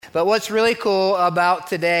But what's really cool about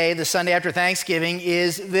today, the Sunday after Thanksgiving,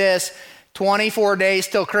 is this: 24 days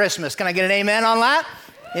till Christmas. Can I get an amen on that?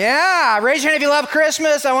 Yeah, raise your hand if you love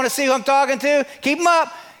Christmas. I want to see who I'm talking to. Keep them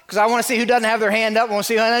up, because I want to see who doesn't have their hand up. I want to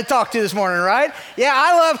see who I need to talk to this morning, right? Yeah,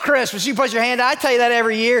 I love Christmas. You put your hand up. I tell you that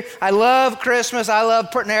every year. I love Christmas. I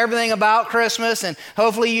love putting everything about Christmas, and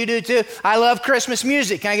hopefully you do too. I love Christmas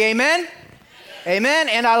music. Can I get amen? Amen.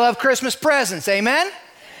 And I love Christmas presents. Amen?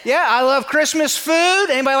 Yeah, I love Christmas food.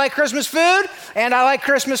 Anybody like Christmas food? And I like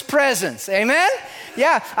Christmas presents. Amen?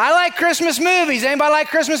 Yeah, I like Christmas movies. Anybody like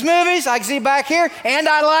Christmas movies? I can see back here. And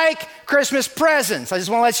I like Christmas presents. I just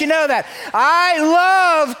want to let you know that. I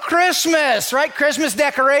love Christmas, right? Christmas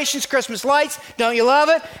decorations, Christmas lights. Don't you love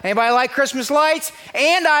it? Anybody like Christmas lights?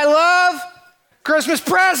 And I love Christmas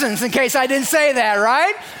presents, in case I didn't say that,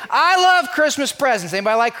 right? I love Christmas presents.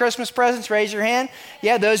 Anybody like Christmas presents? Raise your hand.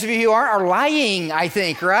 Yeah, those of you who aren't are lying, I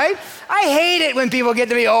think, right? I hate it when people get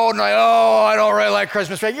to be old and like, oh, I don't really like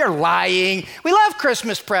Christmas presents. You're lying. We love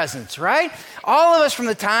Christmas presents, right? All of us from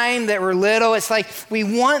the time that we're little, it's like we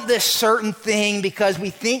want this certain thing because we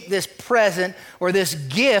think this present or this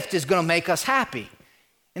gift is going to make us happy.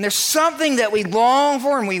 And there's something that we long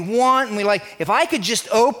for and we want, and we like, if I could just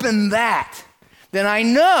open that, then I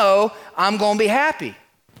know I'm going to be happy.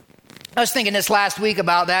 I was thinking this last week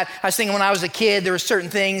about that. I was thinking when I was a kid, there were certain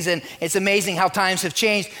things, and it's amazing how times have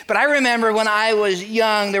changed. But I remember when I was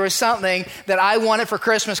young, there was something that I wanted for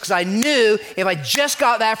Christmas because I knew if I just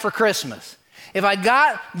got that for Christmas, if I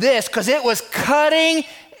got this, because it was cutting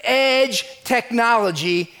edge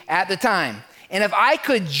technology at the time. And if I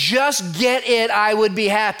could just get it, I would be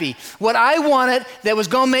happy. What I wanted that was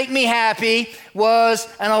going to make me happy was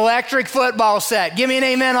an electric football set. Give me an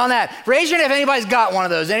amen on that. Raise your hand if anybody's got one of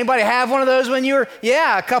those. Anybody have one of those when you were?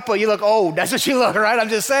 Yeah, a couple. You look old. That's what you look, right? I'm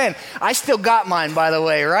just saying. I still got mine, by the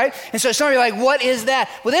way, right? And so some of you are like, what is that?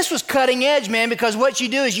 Well, this was cutting edge, man, because what you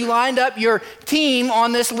do is you lined up your team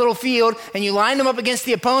on this little field, and you lined them up against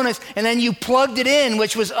the opponents, and then you plugged it in,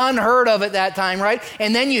 which was unheard of at that time, right?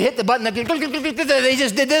 And then you hit the button. They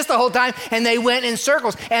just did this the whole time, and they went in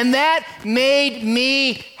circles. And that made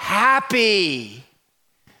me happy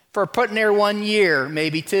for putting there 1 year,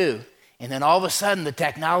 maybe 2. And then all of a sudden, the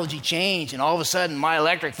technology changed, and all of a sudden, my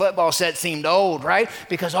electric football set seemed old, right?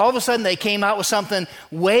 Because all of a sudden, they came out with something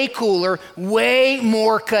way cooler, way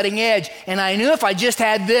more cutting edge. And I knew if I just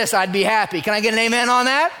had this, I'd be happy. Can I get an amen on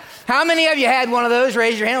that? How many of you had one of those?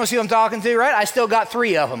 Raise your hand. We'll see who I'm talking to, right? I still got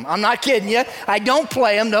 3 of them. I'm not kidding you. I don't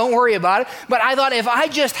play them. Don't worry about it. But I thought if I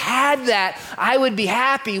just had that, I would be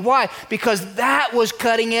happy. Why? Because that was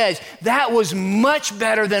cutting edge. That was much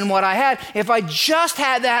better than what I had. If I just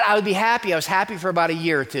had that, I would be happy. I was happy for about a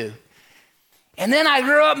year or 2. And then I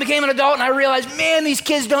grew up and became an adult, and I realized, man, these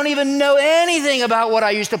kids don't even know anything about what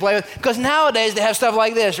I used to play with. Because nowadays they have stuff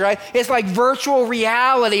like this, right? It's like virtual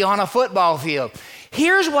reality on a football field.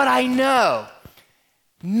 Here's what I know.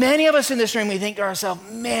 Many of us in this room, we think to ourselves,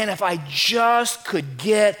 man, if I just could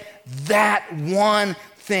get that one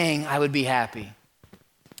thing, I would be happy.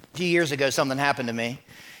 A few years ago, something happened to me.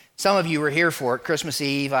 Some of you were here for it. Christmas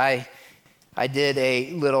Eve, I did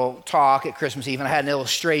a little talk at Christmas Eve, and I had an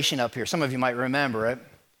illustration up here. Some of you might remember it,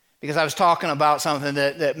 because I was talking about something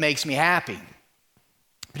that makes me happy.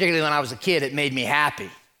 Particularly when I was a kid, it made me happy.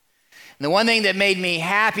 And the one thing that made me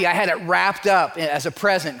happy, I had it wrapped up as a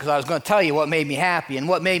present because I was going to tell you what made me happy. And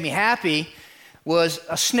what made me happy was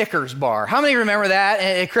a Snickers bar. How many remember that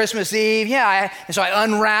at Christmas Eve? Yeah, and so I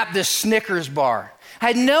unwrapped this Snickers bar. I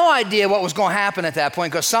had no idea what was going to happen at that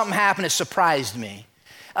point because something happened that surprised me.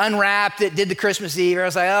 Unwrapped it, did the Christmas Eve. I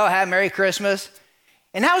was like, oh, have Merry Christmas.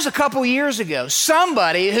 And that was a couple years ago.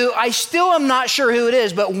 Somebody who I still am not sure who it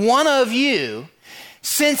is, but one of you,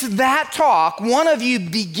 since that talk, one of you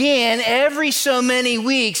began every so many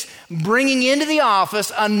weeks bringing into the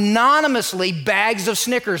office anonymously bags of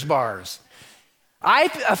Snickers bars. I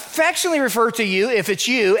affectionately refer to you, if it's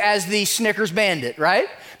you, as the Snickers bandit, right?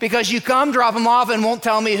 Because you come, drop them off, and won't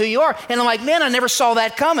tell me who you are. And I'm like, man, I never saw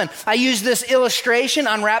that coming. I used this illustration,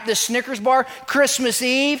 unwrapped this Snickers bar, Christmas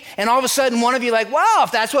Eve, and all of a sudden one of you like, wow,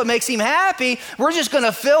 if that's what makes him happy, we're just going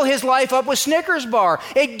to fill his life up with Snickers bar.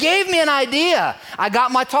 It gave me an idea. I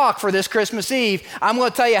got my talk for this Christmas Eve. I'm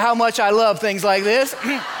going to tell you how much I love things like this.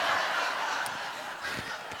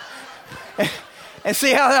 And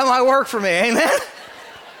see how that might work for me, amen?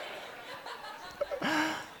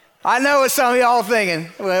 I know what some of y'all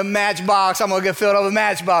thinking. Well, Matchbox, I'm going to get filled up with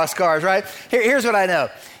Matchbox cars, right? Here's what I know.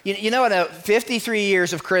 You know what? 53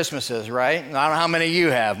 years of Christmases, right? I don't know how many you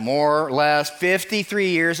have, more or less. 53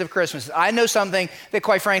 years of Christmases. I know something that,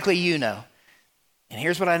 quite frankly, you know. And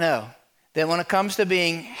here's what I know. that when it comes to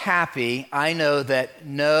being happy, I know that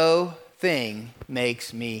no thing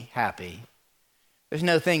makes me happy. There's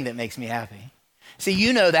no thing that makes me happy. See,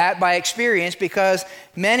 you know that by experience because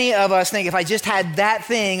many of us think if I just had that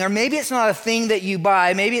thing, or maybe it's not a thing that you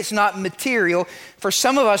buy, maybe it's not material. For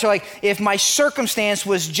some of us are like, if my circumstance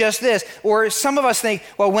was just this, or some of us think,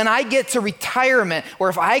 well, when I get to retirement, or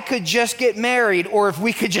if I could just get married, or if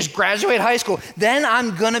we could just graduate high school, then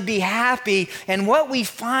I'm going to be happy. And what we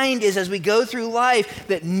find is as we go through life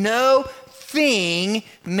that no thing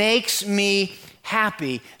makes me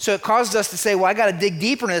happy. So it causes us to say, well, I got to dig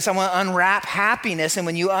deeper into this. I want to unwrap happiness. And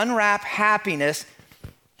when you unwrap happiness,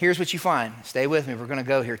 here's what you find. Stay with me. We're going to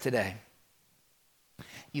go here today.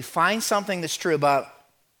 You find something that's true about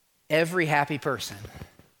every happy person.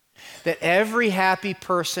 That every happy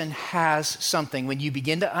person has something. When you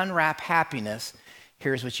begin to unwrap happiness,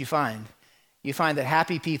 here's what you find. You find that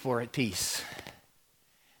happy people are at peace.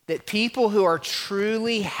 That people who are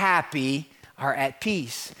truly happy are at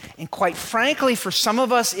peace. And quite frankly, for some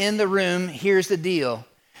of us in the room, here's the deal.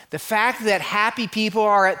 The fact that happy people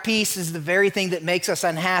are at peace is the very thing that makes us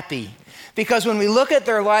unhappy. Because when we look at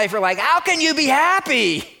their life, we're like, how can you be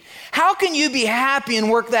happy? How can you be happy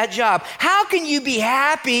and work that job? How can you be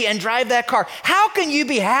happy and drive that car? How can you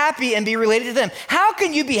be happy and be related to them? How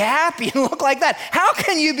can you be happy and look like that? How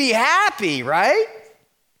can you be happy, right?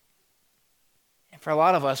 And for a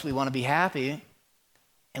lot of us, we want to be happy.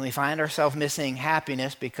 And we find ourselves missing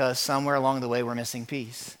happiness because somewhere along the way we're missing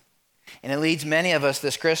peace. And it leads many of us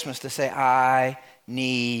this Christmas to say, I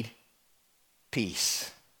need peace.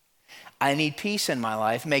 I need peace in my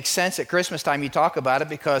life. It makes sense at Christmas time you talk about it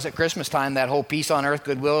because at Christmas time that whole peace on earth,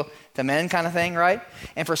 goodwill to men kind of thing, right?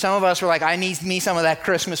 And for some of us, we're like, I need me some of that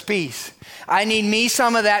Christmas peace. I need me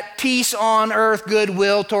some of that peace on earth,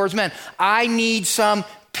 goodwill towards men. I need some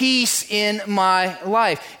peace in my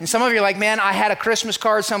life. And some of you are like, man, I had a Christmas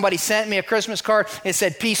card. Somebody sent me a Christmas card. It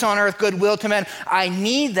said peace on earth, goodwill to men. I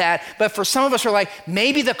need that. But for some of us are like,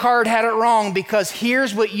 maybe the card had it wrong because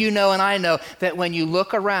here's what you know and I know, that when you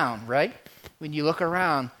look around, right? When you look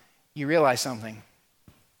around, you realize something.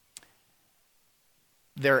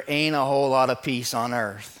 There ain't a whole lot of peace on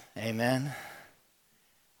earth. Amen.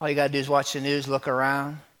 All you got to do is watch the news, look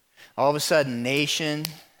around. All of a sudden, nation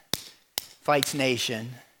fights nation,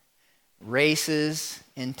 races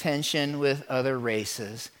in tension with other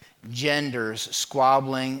races, genders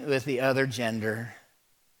squabbling with the other gender.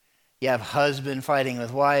 You have husband fighting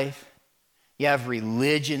with wife. You have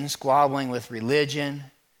religion squabbling with religion.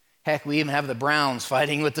 Heck, we even have the Browns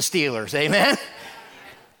fighting with the Steelers. Amen?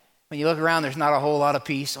 When you look around, there's not a whole lot of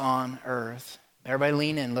peace on earth. Everybody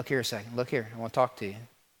lean in. Look here a second. Look here. I want to talk to you.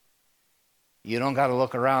 You don't got to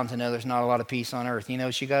look around to know there's not a lot of peace on earth. You know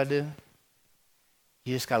what you got to do?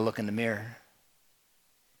 You just got to look in the mirror.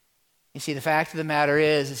 You see, the fact of the matter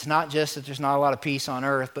is, it's not just that there's not a lot of peace on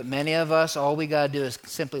earth, but many of us, all we got to do is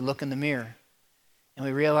simply look in the mirror. And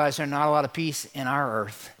we realize there's not a lot of peace in our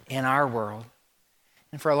earth, in our world.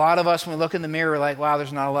 And for a lot of us, when we look in the mirror, we're like, wow,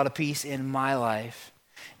 there's not a lot of peace in my life.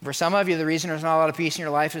 And for some of you, the reason there's not a lot of peace in your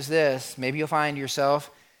life is this. Maybe you'll find yourself,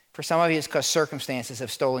 for some of you, it's because circumstances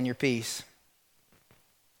have stolen your peace.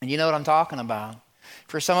 And you know what I'm talking about.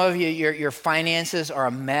 For some of you, your finances are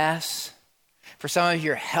a mess. For some of you,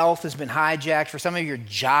 your health has been hijacked. For some of you, your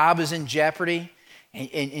job is in jeopardy.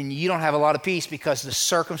 And you don't have a lot of peace because the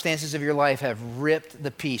circumstances of your life have ripped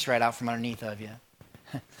the peace right out from underneath of you.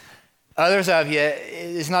 Others of you,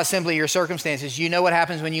 it's not simply your circumstances. You know what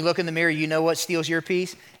happens when you look in the mirror. You know what steals your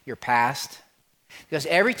peace? Your past. Because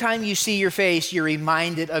every time you see your face, you're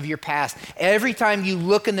reminded of your past. Every time you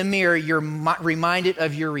look in the mirror, you're reminded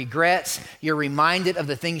of your regrets. You're reminded of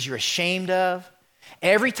the things you're ashamed of.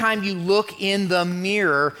 Every time you look in the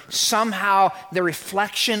mirror, somehow the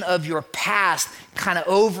reflection of your past kind of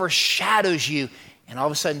overshadows you, and all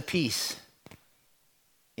of a sudden peace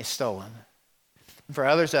is stolen. And for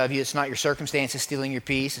others of you, it's not your circumstances stealing your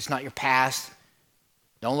peace. It's not your past.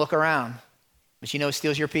 Don't look around. But you know what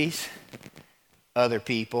steals your peace? Other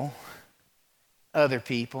people. Other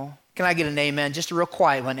people. Can I get an amen? Just a real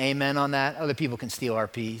quiet one. Amen on that. Other people can steal our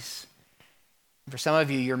peace. For some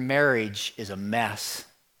of you, your marriage is a mess.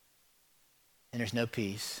 And there's no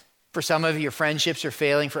peace. For some of you, your friendships are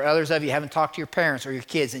failing. For others of you, you haven't talked to your parents or your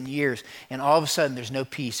kids in years. And all of a sudden, there's no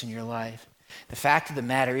peace in your life. The fact of the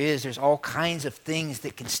matter is there's all kinds of things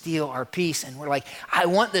that can steal our peace. And we're like, I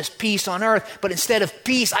want this peace on earth, but instead of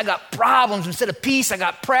peace, I got problems. Instead of peace, I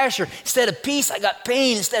got pressure. Instead of peace, I got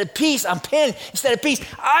pain. Instead of peace, I'm pinned. Instead of peace,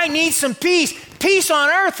 I need some peace. Peace on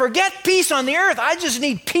earth. Forget peace on the earth. I just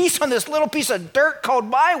need peace on this little piece of dirt called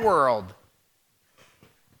my world.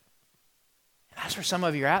 That's where some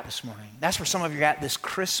of you are at this morning. That's where some of you are at this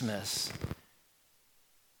Christmas.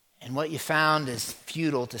 And what you found is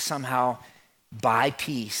futile to somehow buy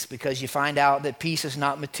peace, because you find out that peace is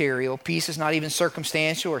not material. Peace is not even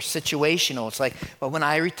circumstantial or situational. It's like, well, when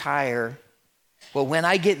I retire, well, when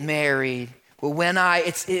I get married, well,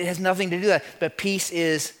 it has nothing to do with that. But peace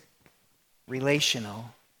is relational.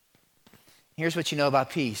 Here's what you know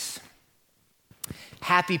about peace.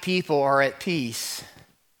 Happy people are at peace,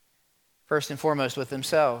 first and foremost, with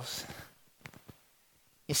themselves.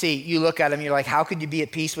 You see, you look at them, you're like, how could you be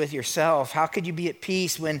at peace with yourself? How could you be at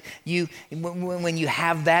peace when you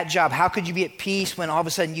have that job? How could you be at peace when all of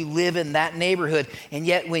a sudden you live in that neighborhood? And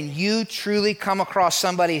yet when you truly come across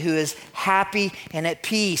somebody who is happy and at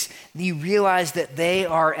peace, you realize that they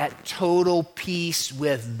are at total peace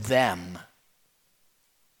with them.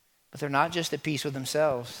 But they're not just at peace with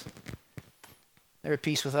themselves. They're at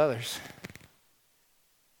peace with others.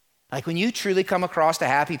 Like when you truly come across a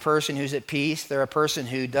happy person who's at peace, they're a person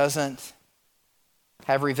who doesn't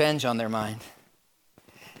have revenge on their mind.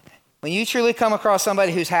 When you truly come across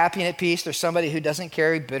somebody who's happy and at peace, there's somebody who doesn't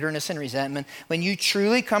carry bitterness and resentment. When you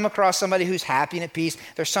truly come across somebody who's happy and at peace,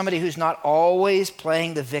 there's somebody who's not always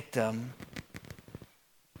playing the victim.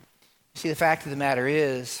 See, the fact of the matter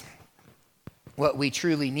is, what we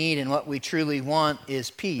truly need and what we truly want is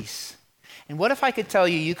peace. And what if I could tell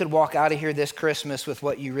you, you could walk out of here this Christmas with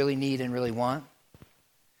what you really need and really want?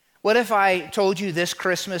 What if I told you this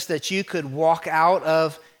Christmas that you could walk out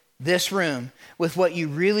of this room with what you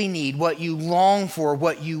really need, what you long for,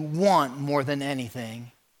 what you want more than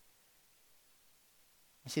anything?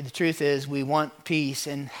 You see, the truth is we want peace,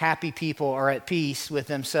 and happy people are at peace with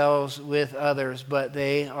themselves, with others, but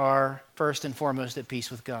they are first and foremost at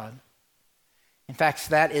peace with God. In fact,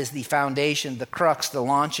 that is the foundation, the crux, the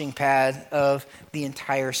launching pad of the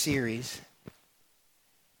entire series.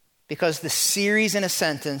 Because the series in a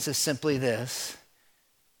sentence is simply this: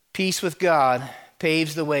 peace with God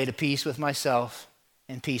paves the way to peace with myself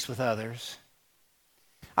and peace with others.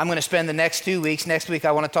 I'm going to spend the next 2 weeks. Next week,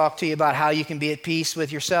 I want to talk to you about how you can be at peace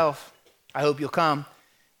with yourself. I hope you'll come.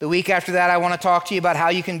 The week after that, I want to talk to you about how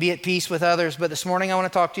you can be at peace with others. But this morning, I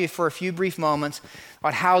want to talk to you for a few brief moments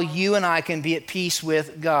about how you and I can be at peace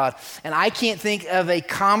with God. And I can't think of a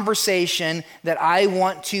conversation that I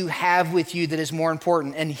want to have with you that is more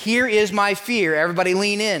important. And here is my fear. Everybody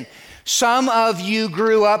lean in. Some of you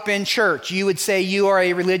grew up in church. You would say you are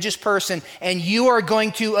a religious person, and you are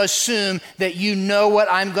going to assume that you know what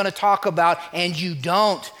I'm going to talk about, and you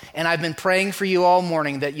don't. And I've been praying for you all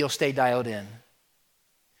morning that you'll stay dialed in.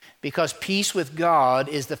 Because peace with God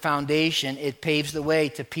is the foundation. It paves the way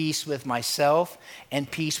to peace with myself and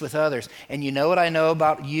peace with others. And you know what I know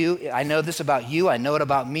about you? I know this about you. I know it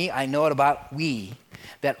about me. I know it about we.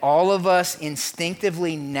 That all of us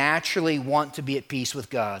instinctively, naturally want to be at peace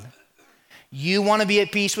with God. You want to be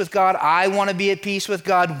at peace with God. I want to be at peace with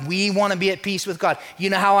God. We want to be at peace with God.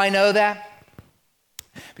 You know how I know that?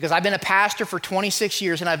 Because I've been a pastor for 26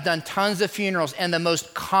 years and I've done tons of funerals, and the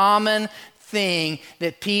most common thing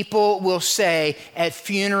that people will say at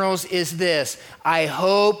funerals is this: I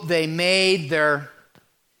hope they made their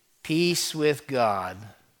peace with God.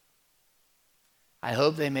 I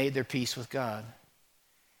hope they made their peace with God.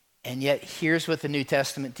 And yet, here's what the New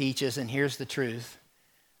Testament teaches, and here's the truth.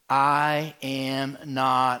 I am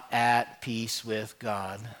not at peace with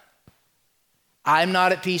God. I'm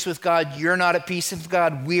not at peace with God. You're not at peace with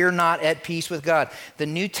God. We're not at peace with God. The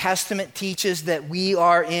New Testament teaches that we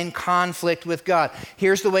are in conflict with God.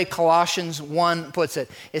 Here's the way Colossians 1 puts it.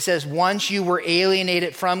 It says, once you were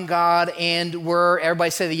alienated from God and were, everybody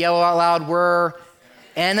say the yellow out loud, were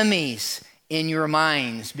enemies in your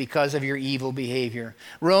minds because of your evil behavior.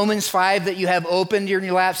 Romans 5 that you have opened in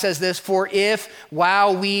your lap says this: for if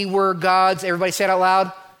while we were God's, everybody say it out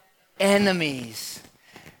loud, enemies.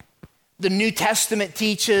 The New Testament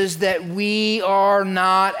teaches that we are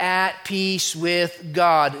not at peace with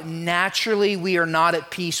God. Naturally, we are not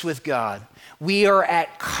at peace with God. We are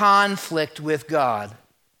at conflict with God.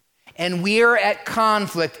 And we are at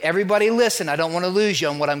conflict. Everybody listen, I don't want to lose you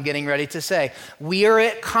on what I'm getting ready to say. We are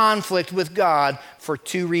at conflict with God for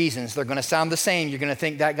two reasons. They're going to sound the same. You're going to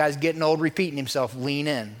think that guy's getting old, repeating himself. Lean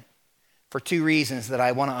in. For two reasons that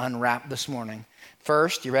I want to unwrap this morning.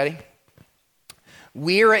 First, you ready?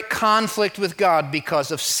 We are at conflict with God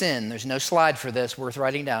because of sin. There's no slide for this, worth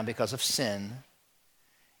writing down, because of sin.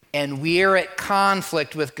 And we are at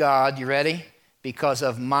conflict with God, you ready? Because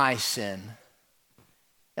of my sin.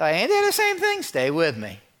 You're like, ain't they the same thing? Stay with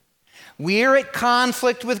me. We are at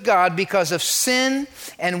conflict with God because of sin,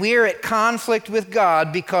 and we are at conflict with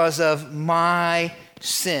God because of my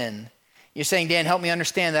sin. You're saying, Dan, help me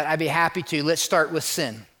understand that. I'd be happy to. Let's start with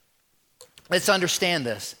sin. Let's understand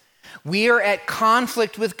this. We are at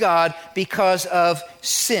conflict with God because of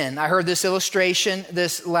sin. I heard this illustration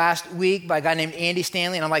this last week by a guy named Andy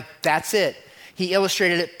Stanley, and I'm like, that's it. He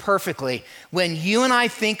illustrated it perfectly. When you and I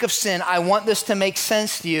think of sin, I want this to make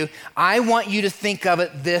sense to you. I want you to think of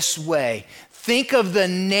it this way. Think of the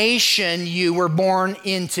nation you were born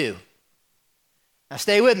into. Now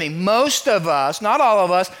stay with me. Most of us, not all of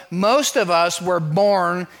us, most of us were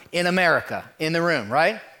born in America, in the room,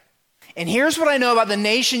 right? And here's what I know about the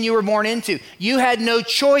nation you were born into. You had no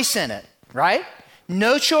choice in it, right?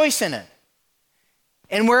 No choice in it.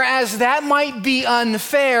 And whereas that might be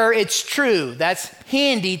unfair, it's true. That's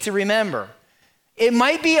handy to remember. It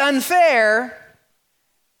might be unfair,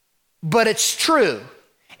 but it's true.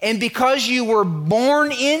 And because you were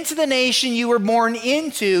born into the nation you were born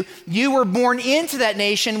into that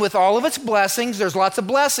nation with all of its blessings. There's lots of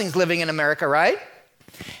blessings living in America, right?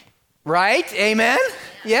 Right? Amen?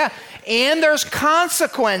 Yeah. And there's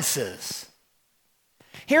consequences.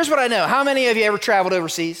 Here's what I know. How many of you ever traveled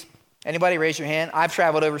overseas? Anybody raise your hand? I've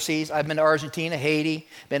traveled overseas. I've been to Argentina, Haiti,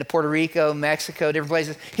 been to Puerto Rico, Mexico, different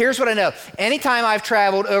places. Here's what I know. Anytime I've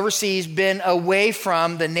traveled overseas, been away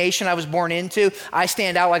from the nation I was born into, I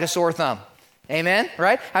stand out like a sore thumb. Amen?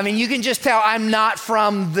 Right? I mean, you can just tell I'm not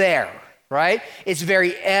from there. Right? It's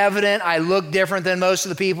very evident. I look different than most of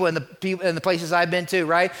the people in the places I've been to,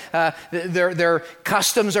 right? Their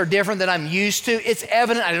customs are different than I'm used to. It's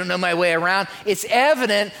evident. I don't know my way around. It's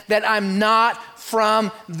evident that I'm not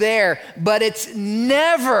from there. But it's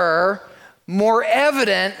never more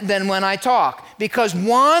evident than when I talk. Because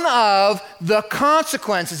one of the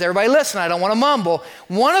consequences, everybody listen, I don't want to mumble.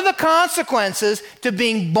 One of the consequences to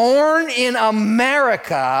being born in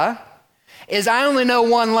America is I only know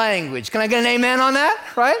one language. Can I get an amen on that,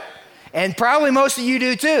 right? And probably most of you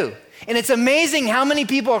do too. And it's amazing how many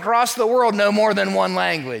people across the world know more than one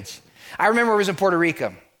language. I remember I was in Puerto Rico.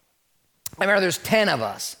 I remember there's 10 of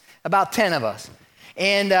us, about 10 of us.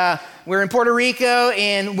 And we're in Puerto Rico,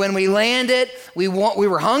 and when we landed, we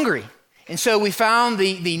were hungry. And so we found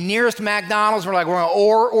the nearest McDonald's. We're like, we're going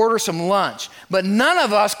to order some lunch. But none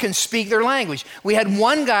of us can speak their language. We had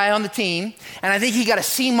one guy on the team, and I think he got a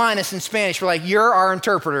C- in Spanish. We're like, you're our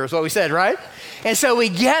interpreter is what we said, right? And so we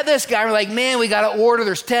get this guy. We're like, man, we got to order.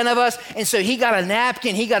 There's 10 of us. And so he got a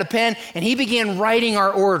napkin, he got a pen, and he began writing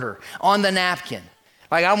our order on the napkin.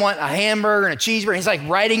 Like, I want a hamburger and a cheeseburger. He's like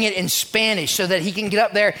writing it in Spanish so that he can get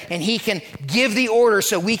up there and he can give the order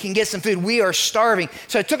so we can get some food. We are starving.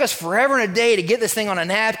 So it took us forever and a day to get this thing on a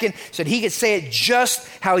napkin so that he could say it just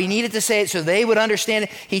how he needed to say it so they would understand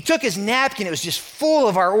it. He took his napkin. It was just full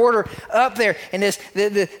of our order up there. And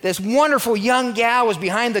this wonderful young gal was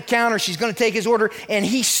behind the counter. She's going to take his order. And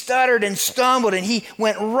he stuttered and stumbled and he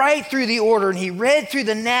went right through the order and he read through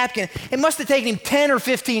the napkin. It must have taken him 10 or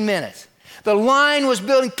 15 minutes. The line was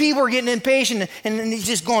building. People were getting impatient. And he's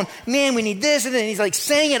just going, man, we need this. And then he's like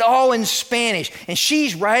saying it all in Spanish. And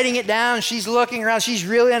she's writing it down. She's looking around. She's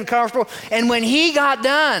really uncomfortable. And when he got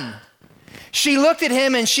done, she looked at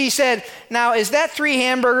him and she said, now, is that 3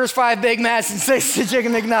 hamburgers, 5 Big Macs, and 6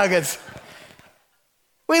 chicken McNuggets?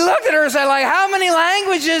 We looked at her and said, like, how many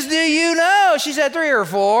languages do you know? She said 3 or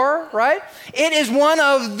 4, right? It is one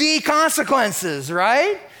of the consequences,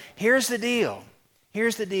 right? Here's the deal.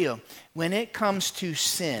 Here's the deal. When it comes to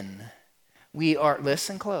sin, we are,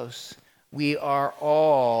 listen close, we are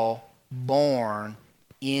all born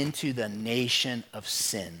into the nation of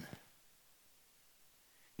sin.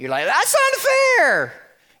 You're like, that's unfair.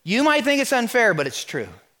 You might think it's unfair, but it's true.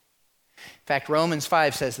 In fact, Romans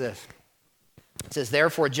 5 says this. It says,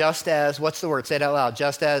 therefore, just as, what's the word? Say it out loud.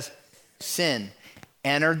 Just as sin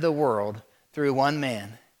entered the world through one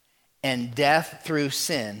man, and death through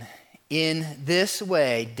sin, in this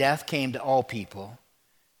way, death came to all people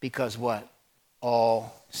because what?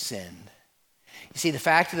 All sinned. You see, the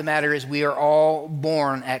fact of the matter is we are all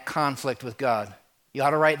born at conflict with God. You ought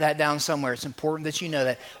to write that down somewhere. It's important that you know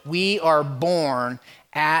that. We are born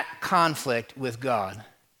at conflict with God.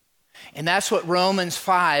 And that's what Romans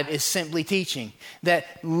 5 is simply teaching. That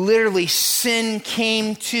literally sin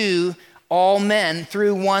came to all men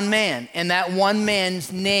through one man. And that one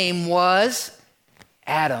man's name was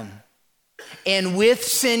Adam. And with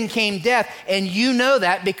sin came death. And you know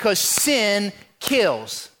that because sin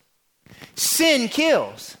kills. Sin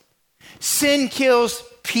kills. Sin kills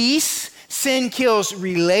peace. Sin kills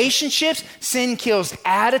relationships. Sin kills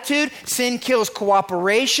attitude. Sin kills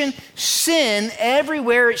cooperation. Sin,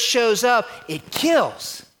 everywhere it shows up, it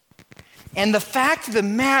kills. And the fact of the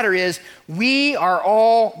matter is, we are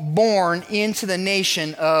all born into the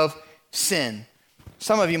nation of sin.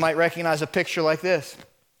 Some of you might recognize a picture like this,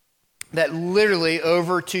 that literally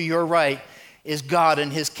over to your right is God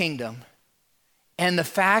and his kingdom. And the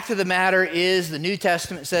fact of the matter is, the New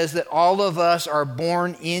Testament says that all of us are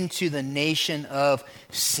born into the nation of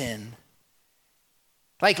sin.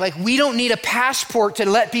 Like we don't need a passport to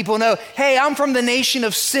let people know, hey, I'm from the nation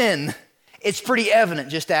of sin. It's pretty evident,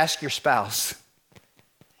 just ask your spouse.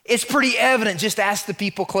 It's pretty evident, just ask the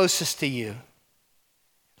people closest to you.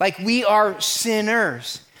 Like we are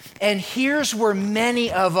sinners. And here's where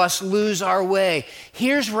many of us lose our way.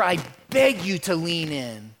 Here's where I beg you to lean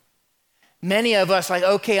in. Many of us like,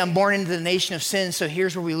 okay, I'm born into the nation of sin, so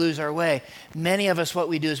here's where we lose our way. Many of us, what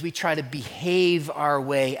we do is we try to behave our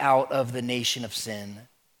way out of the nation of sin.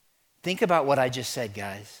 Think about what I just said,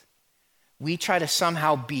 guys. We try to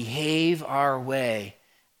somehow behave our way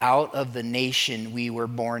out of the nation we were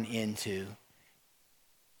born into.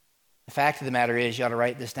 The fact of the matter is, you ought to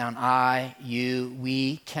write this down.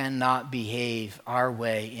 We cannot behave our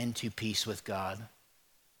way into peace with God.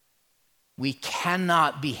 We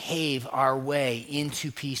cannot behave our way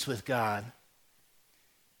into peace with God.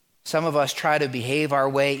 Some of us try to behave our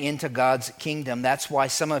way into God's kingdom. That's why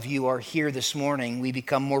some of you are here this morning. We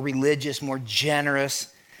become more religious, more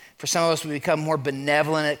generous. For some of us, we become more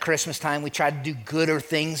benevolent at Christmas time. We try to do gooder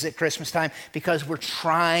things at Christmas time because we're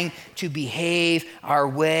trying to behave our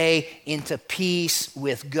way into peace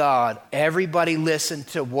with God. Everybody listen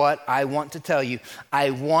to what I want to tell you.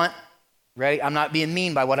 Ready? I'm not being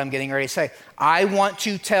mean by what I'm getting ready to say. I want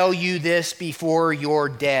to tell you this before you're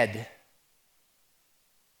dead.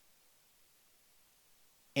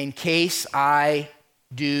 In case I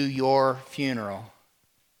do your funeral.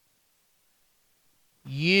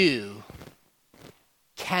 You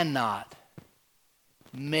cannot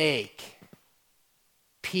make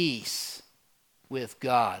peace with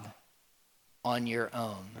God on your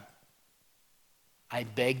own. I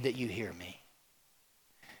beg that you hear me.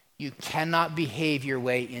 You cannot behave your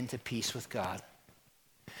way into peace with God.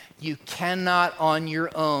 You cannot on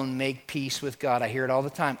your own make peace with God. I hear it all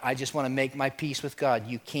the time. I just want to make my peace with God.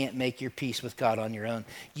 You can't make your peace with God on your own.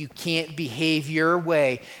 You can't behave your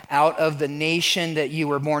way out of the nation that you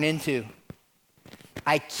were born into.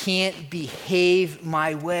 I can't behave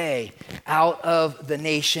my way out of the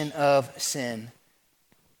nation of sin.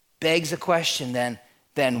 Begs the question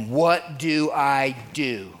then what do I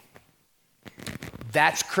do?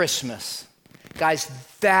 That's Christmas. Guys,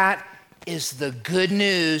 that is the good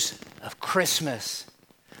news of Christmas.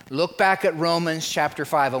 Look back at Romans chapter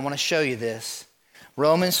 5. I want to show you this.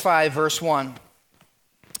 Romans 5, verse 1.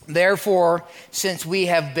 Therefore, since we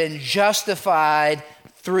have been justified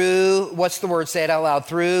through, what's the word? Say it out loud.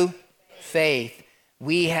 Through faith.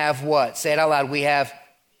 We have what? Say it out loud. We have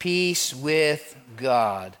peace with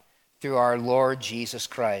God through our Lord Jesus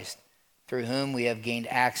Christ, through whom we have gained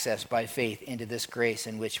access by faith into this grace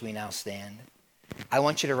in which we now stand. I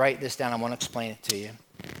want you to write this down. I want to explain it to you.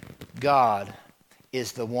 God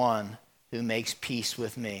is the one who makes peace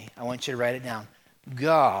with me. I want you to write it down.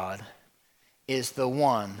 God is the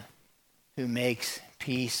one who makes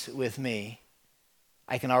peace with me.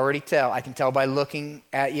 I can already tell. I can tell by looking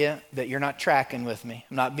at you that you're not tracking with me.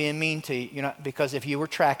 I'm not being mean to you. You're not, because if you were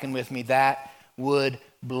tracking with me, that would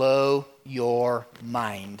blow your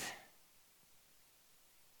mind.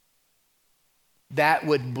 That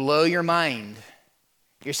would blow your mind.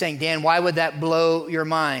 You're saying, Dan, why would that blow your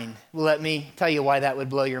mind? Well, let me tell you why that would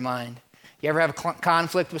blow your mind. You ever have a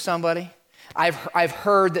conflict with somebody? I've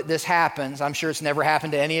heard that this happens. I'm sure it's never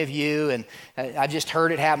happened to any of you, and I've just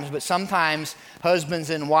heard it happens. But sometimes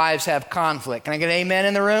husbands and wives have conflict. Can I get an amen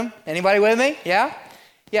in the room? Anybody with me? Yeah?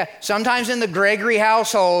 Yeah. Sometimes in the Gregory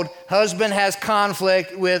household, husband has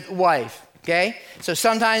conflict with wife. Okay? So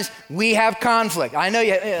sometimes we have conflict. I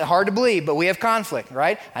know hard to believe, but we have conflict,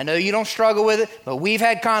 right? I know you don't struggle with it, but we've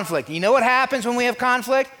had conflict. You know what happens when we have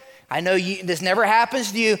conflict? I know this never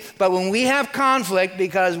happens to you, but when we have conflict,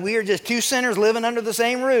 because we are just two sinners living under the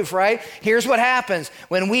same roof, right? Here's what happens.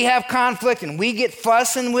 When we have conflict and we get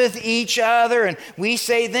fussing with each other and we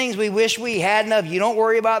say things we wish we hadn't of, you don't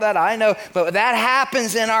worry about that, I know, but that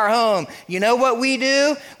happens in our home. You know what we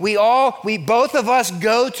do? We both of us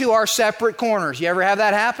go to our separate corners. You ever have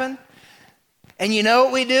that happen? And you know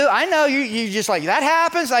what we do? I know you just like, that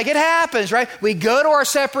happens, like it happens, right? We go to our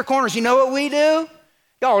separate corners. You know what we do?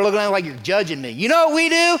 Y'all are looking at me like you're judging me. You know what we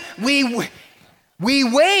do? We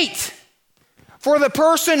wait for the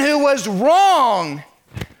person who was wrong.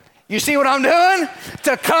 You see what I'm doing?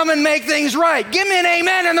 To come and make things right. Give me an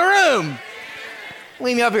amen in the room.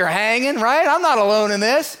 Leave me up here hanging, right? I'm not alone in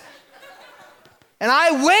this. And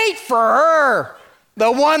I wait for her,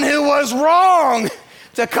 the one who was wrong,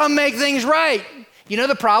 to come make things right. You know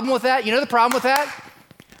the problem with that?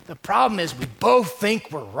 The problem is we both think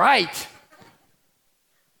we're right.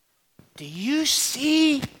 Do you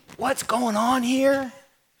see what's going on here?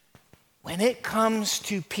 When it comes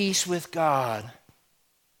to peace with God,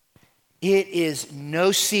 it is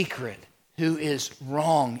no secret who is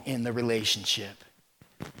wrong in the relationship.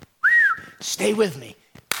 Stay with me.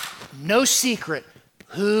 No secret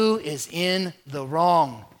who is in the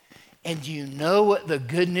wrong. And you know what the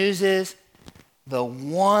good news is? The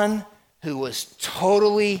one who was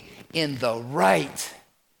totally in the right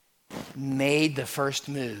made the first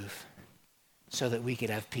move so that we could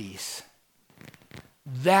have peace.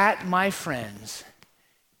 That, my friends,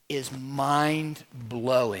 is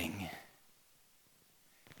mind-blowing.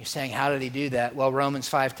 You're saying, how did he do that? Well, Romans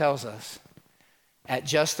 5 tells us, at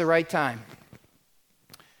just the right time,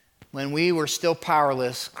 when we were still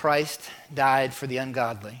powerless, Christ died for the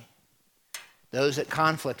ungodly, those at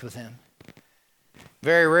conflict with him.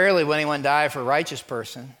 Very rarely will anyone die for a righteous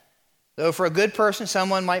person, though for a good person,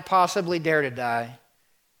 someone might possibly dare to die.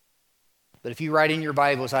 But if you write in your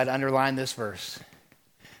Bibles, I'd underline this verse.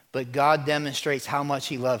 But God demonstrates how much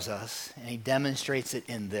he loves us, and he demonstrates it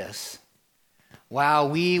in this. While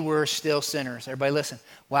we were still sinners, everybody listen,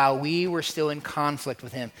 while we were still in conflict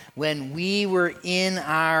with him, when we were in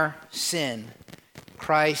our sin,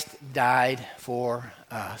 Christ died for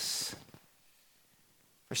us.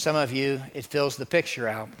 For some of you, it fills the picture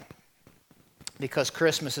out, because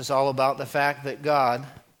Christmas is all about the fact that God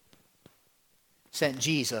sent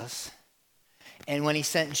Jesus. And when he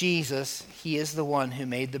sent Jesus, he is the one who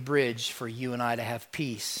made the bridge for you and I to have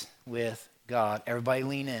peace with God. Everybody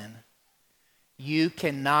lean in. You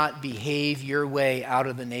cannot behave your way out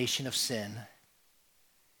of the nation of sin.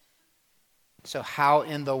 So how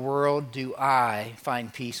in the world do I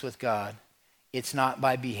find peace with God? It's not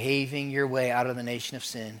by behaving your way out of the nation of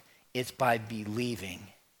sin. It's by believing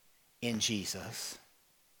in Jesus.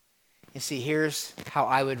 You see, here's how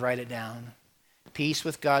I would write it down. Peace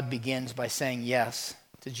with God begins by saying yes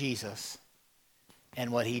to Jesus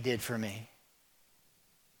and what he did for me.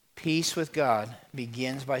 Peace with God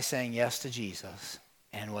begins by saying yes to Jesus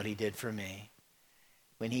and what he did for me.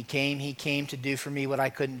 When he came to do for me what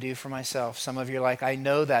I couldn't do for myself. Some of you are like, I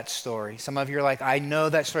know that story. Some of you are like, I know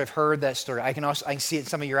that story. I've heard that story. I can see it in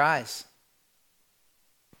some of your eyes.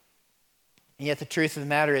 And yet the truth of the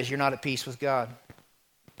matter is you're not at peace with God.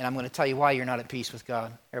 And I'm going to tell you why you're not at peace with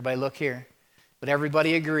God. Everybody look here. Would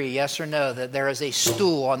everybody agree, yes or no, that there is a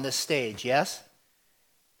stool on this stage, yes?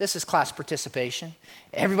 This is class participation.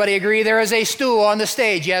 Everybody agree there is a stool on the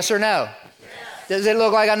stage, yes or no? Yes. Does it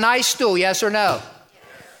look like a nice stool, yes or no?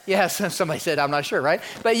 Yes. Somebody said, I'm not sure, right?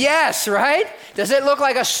 But yes, right? Does it look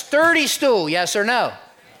like a sturdy stool, yes or no?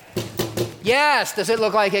 Yes. Does it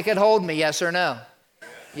look like it can hold me, yes or no?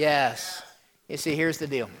 Yes. You see, here's the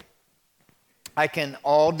deal. I can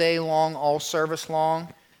all day long, all service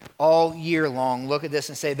long, all year long look at this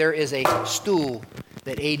and say, there is a stool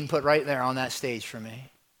that Aiden put right there on that stage for me.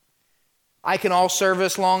 I can all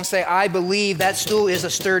service long say, I believe that stool is a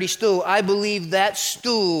sturdy stool. I believe that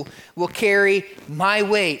stool will carry my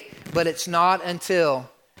weight. But it's not until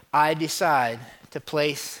I decide to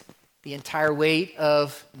place the entire weight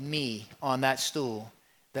of me on that stool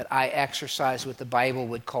that I exercise what the Bible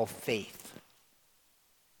would call faith.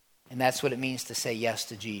 And that's what it means to say yes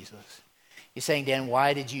to Jesus. You're saying, Dan,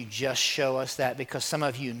 why did you just show us that? Because some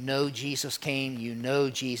of you know Jesus came, you know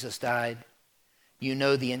Jesus died, you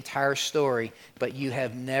know the entire story, but you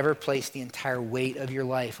have never placed the entire weight of your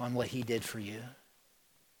life on what he did for you.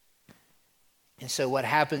 And so what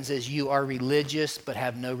happens is you are religious but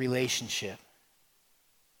have no relationship.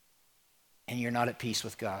 And you're not at peace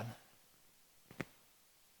with God.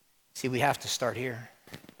 See, we have to start here.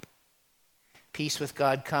 Peace with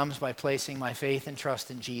God comes by placing my faith and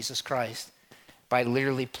trust in Jesus Christ, by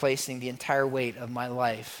literally placing the entire weight of my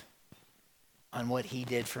life on what he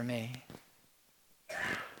did for me.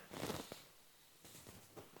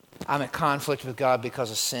 I'm at conflict with God because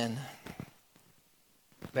of sin.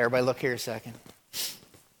 Everybody look here a second.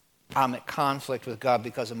 I'm at conflict with God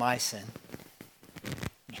because of my sin.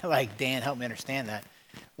 You're like, Dan, help me understand that.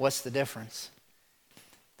 What's the difference?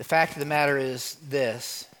 The fact of the matter is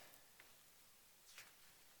this,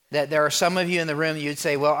 that there are some of you in the room, you'd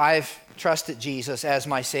say, well, I've trusted Jesus as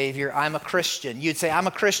my Savior. I'm a Christian. You'd say, I'm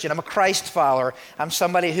a Christian. I'm a Christ follower. I'm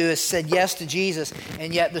somebody who has said yes to Jesus,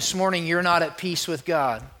 and yet this morning you're not at peace with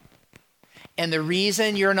God. And the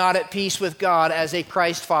reason you're not at peace with God as a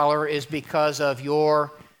Christ follower is because of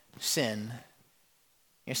your sin.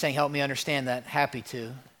 You're saying, help me understand that. Happy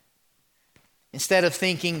to. In Instead of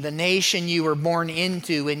thinking the nation you were born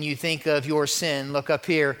into when you think of your sin, look up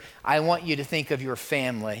here, I want you to think of your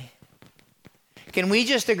family. Can we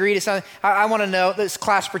just agree to something? I want to know, this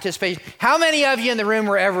class participation. How many of you in the room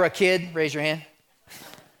were ever a kid? Raise your hand.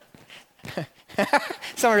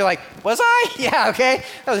 Some of you are like, was I? Yeah, okay.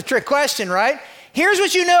 That was a trick question, right? Here's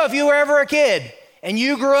what you know if you were ever a kid and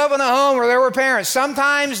you grew up in a home where there were parents.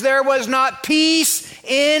 Sometimes there was not peace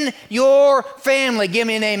in your family. Give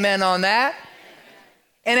me an amen on that.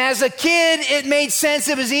 And as a kid, it made sense.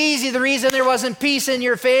 It was easy. The reason there wasn't peace in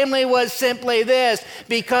your family was simply this,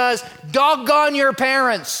 because doggone your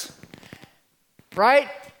parents, right?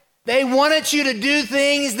 They wanted you to do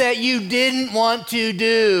things that you didn't want to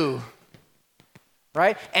do,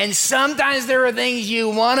 right? And sometimes there were things you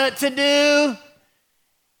wanted to do,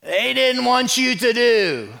 they didn't want you to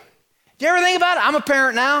do. Do you ever think about it? I'm a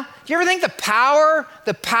parent now. Do you ever think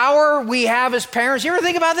the power we have as parents, do you ever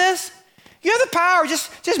think about this? You have the power,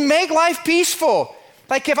 just make life peaceful.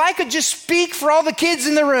 Like if I could just speak for all the kids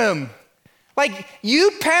in the room, like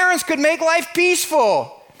you parents could make life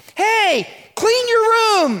peaceful. Hey, clean your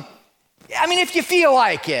room. I mean, if you feel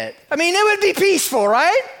like it. I mean, it would be peaceful,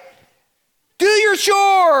 right? Do your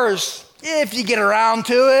chores if you get around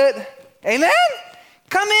to it. Amen?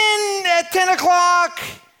 Come in at 10 o'clock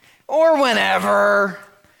or whenever.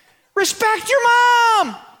 Respect your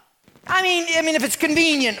mom. I mean, if it's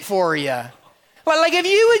convenient for you. But like if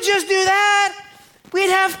you would just do that, we'd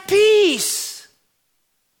have peace.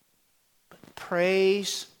 But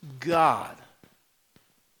praise God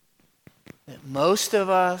that most of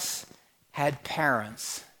us had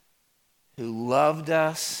parents who loved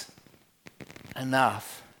us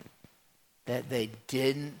enough that they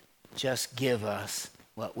didn't just give us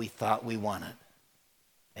what we thought we wanted.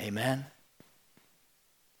 Amen?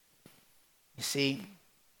 You see,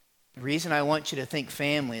 the reason I want you to think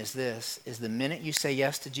family is this, is the minute you say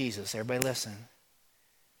yes to Jesus, everybody listen.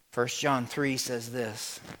 1 John 3 says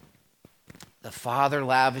this, the Father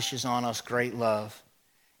lavishes on us great love.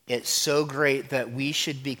 It's so great that we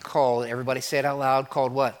should be called, everybody say it out loud,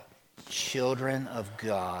 called what? Children of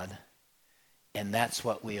God. And that's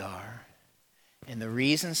what we are. And the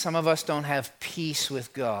reason some of us don't have peace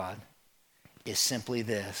with God is simply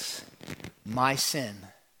this, my sin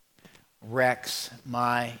wrecks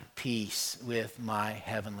my peace with my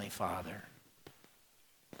Heavenly Father.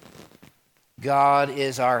 God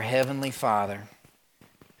is our Heavenly Father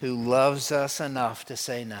who loves us enough to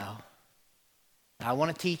say no. I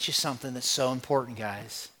want to teach you something that's so important,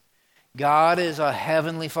 guys. God is a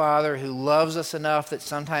Heavenly Father who loves us enough that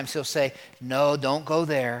sometimes He'll say, no, don't go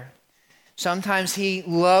there. Sometimes He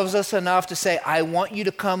loves us enough to say, I want you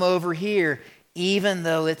to come over here even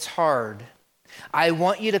though it's hard. I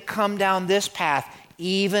want you to come down this path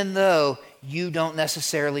even though you don't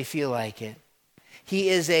necessarily feel like it. He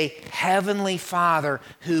is a Heavenly Father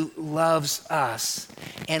who loves us.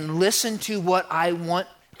 And listen to what I want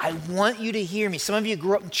you to hear me. Some of you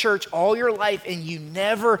grew up in church all your life and you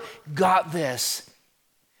never got this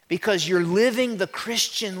because you're living the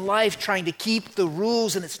Christian life trying to keep the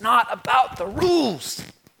rules, and it's not about the rules.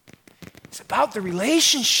 It's about the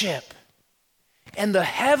relationship. And the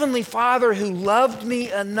Heavenly Father who loved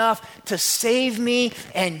me enough to save me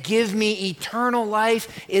and give me eternal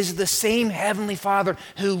life is the same Heavenly Father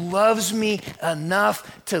who loves me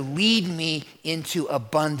enough to lead me into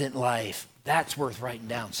abundant life. That's worth writing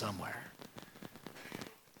down somewhere.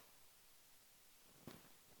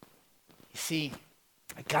 You see,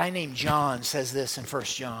 a guy named John says this in 1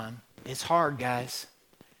 John. It's hard, guys.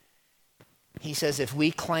 He says, if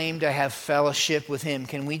we claim to have fellowship with Him,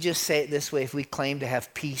 can we just say it this way? If we claim to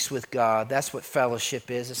have peace with God, that's what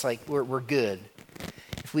fellowship is. It's like we're good.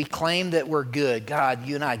 If we claim that we're good, God,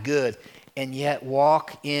 you and I good, and yet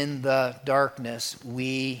walk in the darkness,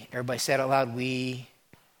 everybody say it out loud, that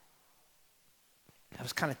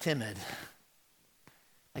was kind of timid.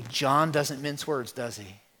 Like John doesn't mince words, does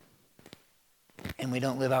he? And we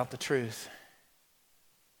don't live out the truth.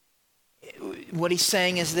 What he's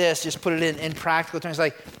saying is this, just put it in practical terms,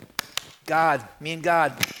 like, God, me and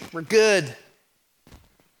God, we're good.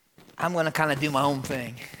 I'm going to kind of do my own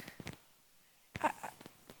thing.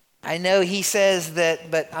 I know he says that,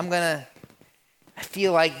 but I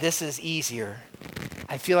feel like this is easier.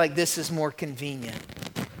 I feel like this is more convenient.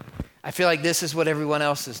 I feel like this is what everyone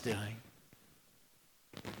else is doing.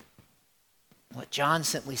 What John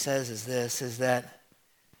simply says is this, is that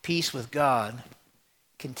peace with God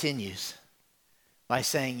continues by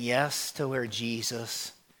saying yes to where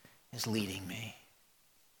Jesus is leading me.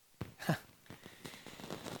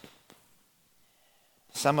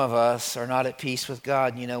 Some of us are not at peace with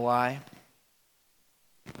God, and you know why?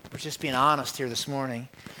 We're just being honest here this morning.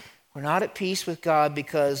 We're not at peace with God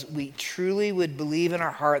because we truly would believe in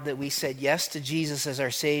our heart that we said yes to Jesus as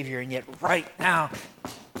our Savior, and yet right now,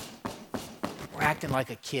 we're acting like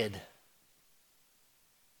a kid.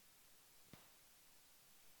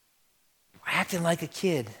 We're acting like a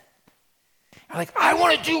kid. We're like, I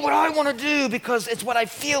want to do what I want to do because it's what I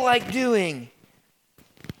feel like doing.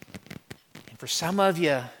 And for some of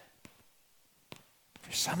you,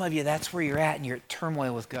 that's where you're at, and you're at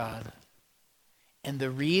turmoil with God. And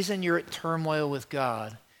the reason you're at turmoil with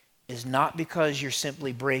God is not because you're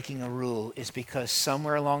simply breaking a rule. It's because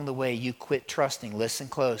somewhere along the way you quit trusting, listen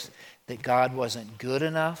close, that God wasn't good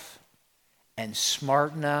enough and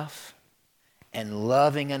smart enough and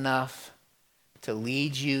loving enough to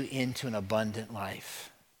lead you into an abundant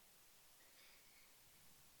life.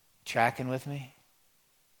 Tracking with me?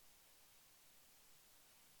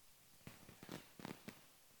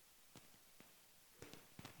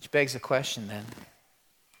 Which begs the question then.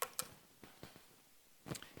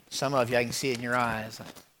 Some of you, I can see it in your eyes.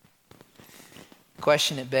 The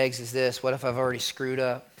question it begs is this: what if I've already screwed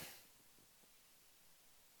up?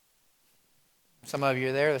 Some of you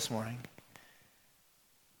are there this morning.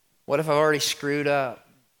 What if I've already screwed up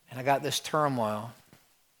and I got this turmoil?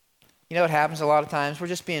 You know what happens a lot of times? We're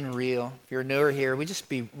just being real. If you're newer here, we're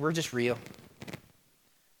just real.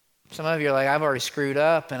 Some of you are like, I've already screwed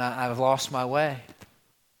up and I've lost my way.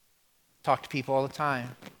 Talk to people all the time.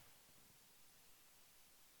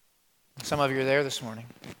 Some of you are there this morning.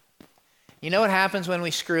 You know what happens when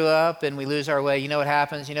we screw up and we lose our way? You know what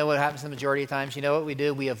happens? You know what happens the majority of times? You know what we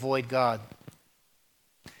do? We avoid God.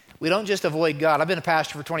 We don't just avoid God. I've been a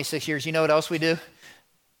pastor for 26 years. You know what else we do?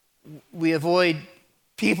 We avoid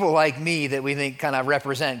people like me that we think kind of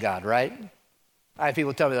represent God, right? I have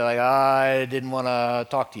people tell me, they're like, I didn't want to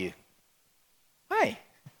talk to you. Hey,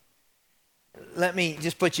 let me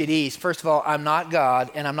just put you at ease. First of all, I'm not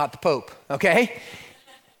God and I'm not the Pope, okay?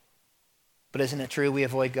 But isn't it true we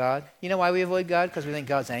avoid God? You know why we avoid God? Because we think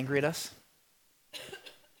God's angry at us.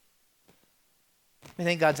 We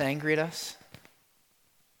think God's angry at us.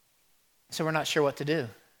 So we're not sure what to do.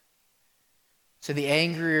 So the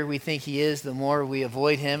angrier we think he is, the more we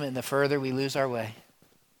avoid him and the further we lose our way.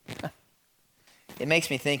 It makes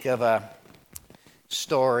me think of a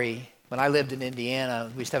story. When I lived in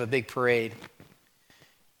Indiana, we used to have a big parade.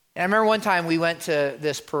 And I remember one time we went to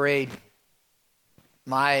this parade.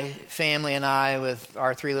 My family and I, with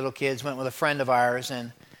our 3 little kids, went with a friend of ours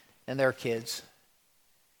and their kids.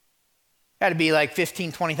 Had to be like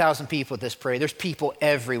 15, 20,000 people at this parade. There's people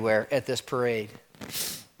everywhere at this parade.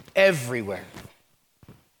 Everywhere.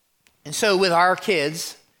 And so with our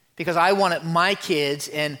kids, because I wanted my kids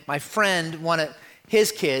and my friend wanted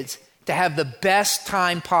his kids to have the best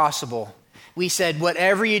time possible, we said,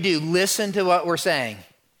 whatever you do, listen to what we're saying.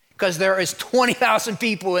 Because there is 20,000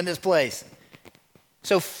 people in this place.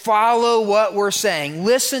 So follow what we're saying.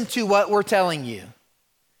 Listen to what we're telling you.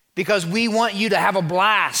 Because we want you to have a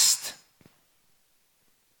blast.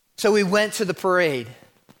 So we went to the parade.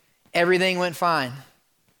 Everything went fine.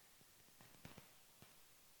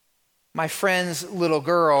 My friend's little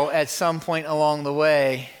girl, at some point along the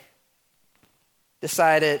way,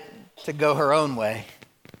 decided to go her own way.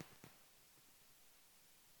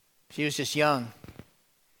 She was just young.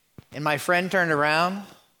 And my friend turned around,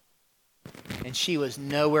 and she was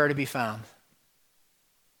nowhere to be found.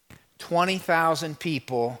 20,000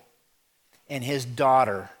 people, and his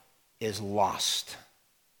daughter is lost.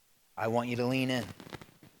 I want you to lean in.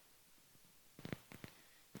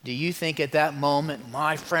 Do you think at that moment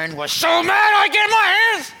my friend was so mad I get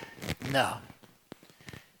my hands? No.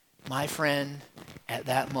 My friend at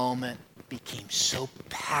that moment became so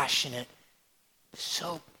passionate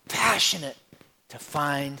to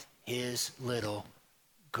find his little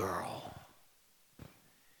girl.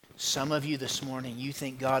 Some of you this morning, you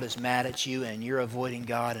think God is mad at you and you're avoiding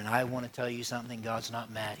God, and I want to tell you something, God's not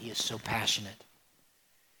mad. He is so passionate.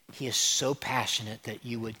 He is so passionate that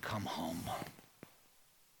you would come home.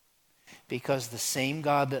 Because the same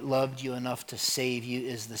God that loved you enough to save you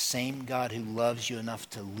is the same God who loves you enough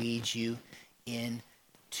to lead you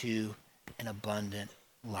into an abundant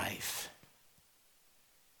life.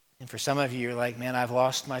 And for some of you, you're like, man, I've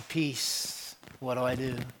lost my peace. What do I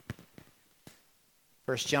do?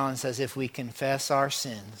 1 John says, if we confess our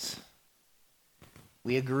sins,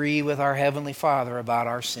 we agree with our Heavenly Father about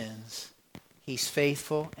our sins. He's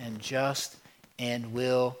faithful and just and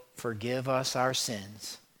will forgive us our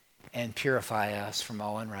sins and purify us from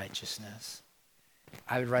all unrighteousness.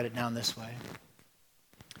 I would write it down this way.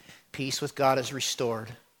 Peace with God is restored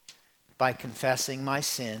by confessing my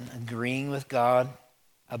sin, agreeing with God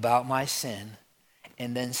about my sin,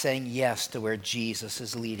 and then saying yes to where Jesus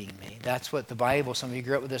is leading me. That's what the Bible, some of you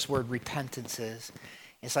grew up with this word repentance is.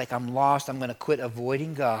 It's like I'm lost. I'm going to quit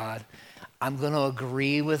avoiding God. I'm going to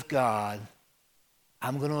agree with God.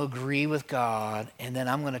 I'm going to agree with God, and then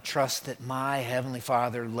I'm going to trust that my Heavenly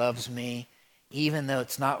Father loves me. Even though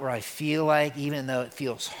it's not where I feel like, even though it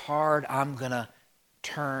feels hard, I'm going to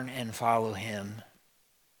turn and follow Him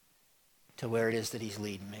to where it is that He's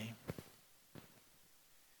leading me.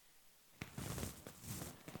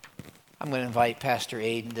 I'm going to invite Pastor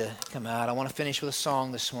Aiden to come out. I want to finish with a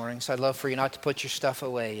song this morning, so I'd love for you not to put your stuff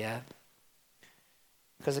away yet.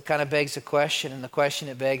 Because it kind of begs a question, and the question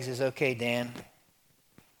it begs is, okay, Dan,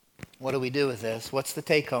 what do we do with this? What's the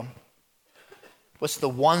take home? What's the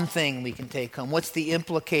one thing we can take home? What's the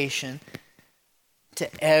implication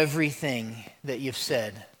to everything that you've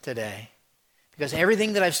said today? Because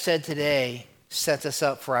everything that I've said today sets us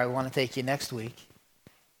up for I want to take you next week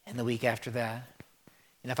and the week after that.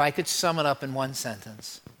 And if I could sum it up in one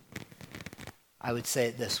sentence, I would say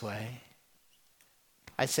it this way.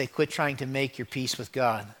 I'd say quit trying to make your peace with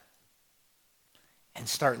God and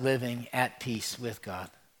start living at peace with God.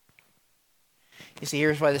 You see,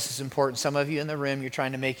 here's why this is important. Some of you in the room, you're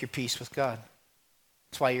trying to make your peace with God.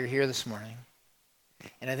 That's why you're here this morning.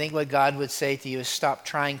 And I think what God would say to you is stop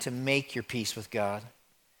trying to make your peace with God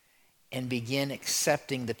and begin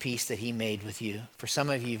accepting the peace that He made with you. For some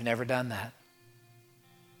of you, you've never done that.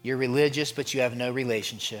 You're religious, but you have no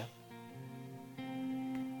relationship.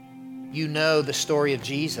 You know the story of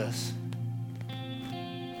Jesus.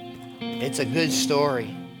 It's a good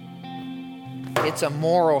story. It's a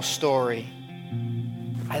moral story.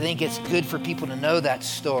 I think it's good for people to know that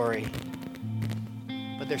story.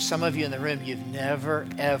 But there's some of you in the room, you've never,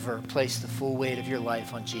 ever placed the full weight of your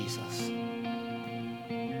life on Jesus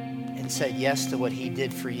and said yes to what He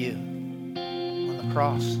did for you on the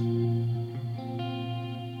cross.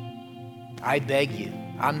 I beg you,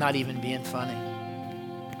 I'm not even being funny.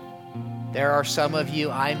 There are some of you,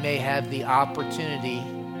 I may have the opportunity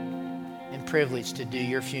and privilege to do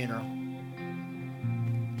your funeral.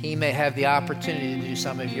 He may have the opportunity to do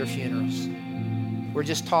some of your funerals. We're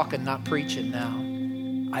just talking, not preaching now.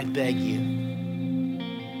 I beg you.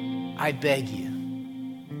 I beg you.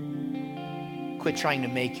 Quit trying to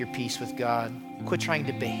make your peace with God. Quit trying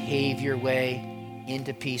to behave your way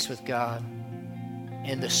into peace with God.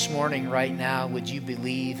 And this morning, right now, would you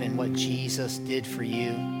believe in what Jesus did for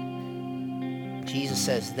you? Jesus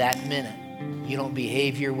says that minute, you don't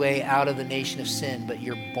behave your way out of the nation of sin, but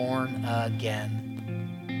you're born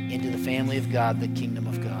again into the family of God, the kingdom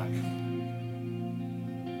of God.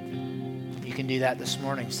 You can do that this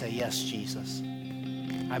morning. Say, yes, Jesus.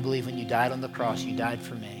 I believe when you died on the cross, you died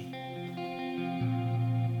for me.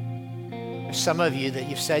 There's some of you that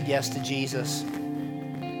you've said yes to Jesus.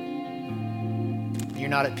 You're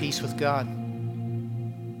not at peace with God.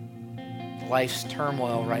 Life's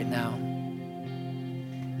turmoil right now.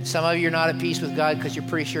 And some of you are not at peace with God because you're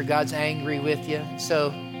pretty sure God's angry with you.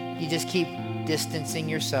 So you just keep distancing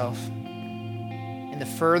yourself. And the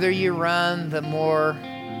further you run, the more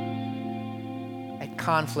at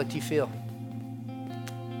conflict you feel.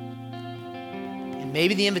 And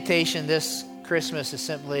maybe the invitation this Christmas is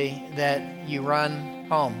simply that you run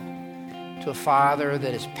home to a Father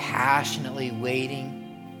that is passionately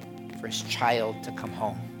waiting for His child to come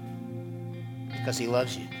home because He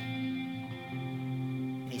loves you.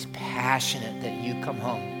 And He's passionate that you come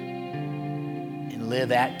home and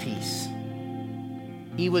live at peace.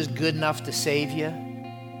 He was good enough to save you.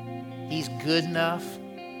 He's good enough,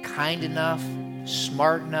 kind enough,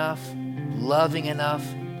 smart enough, loving enough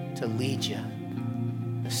to lead you.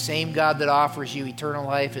 The same God that offers you eternal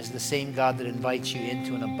life is the same God that invites you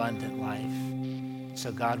into an abundant life.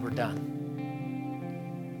 So God, we're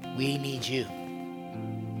done. We need you.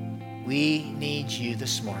 We need you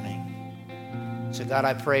this morning. So God,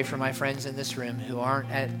 I pray for my friends in this room who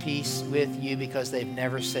aren't at peace with you because they've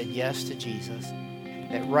never said yes to Jesus,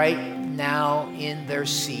 that right now in their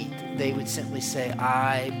seat, they would simply say,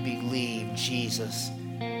 I believe Jesus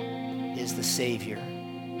is the Savior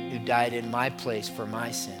who died in my place for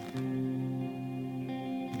my sin.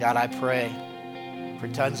 God, I pray for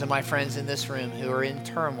tons of my friends in this room who are in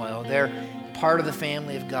turmoil. They're part of the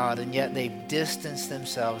family of God, and yet they've distanced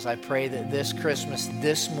themselves. I pray that this Christmas,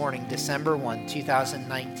 this morning, December 1,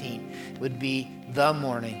 2019, would be the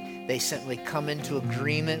morning they simply come into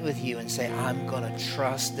agreement with you and say, I'm going to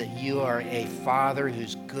trust that you are a Father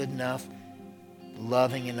who's good enough,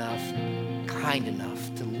 loving enough, kind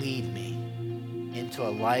enough to lead me into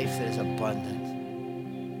a life that is abundant.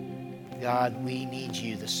 God, we need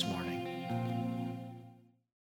you this morning.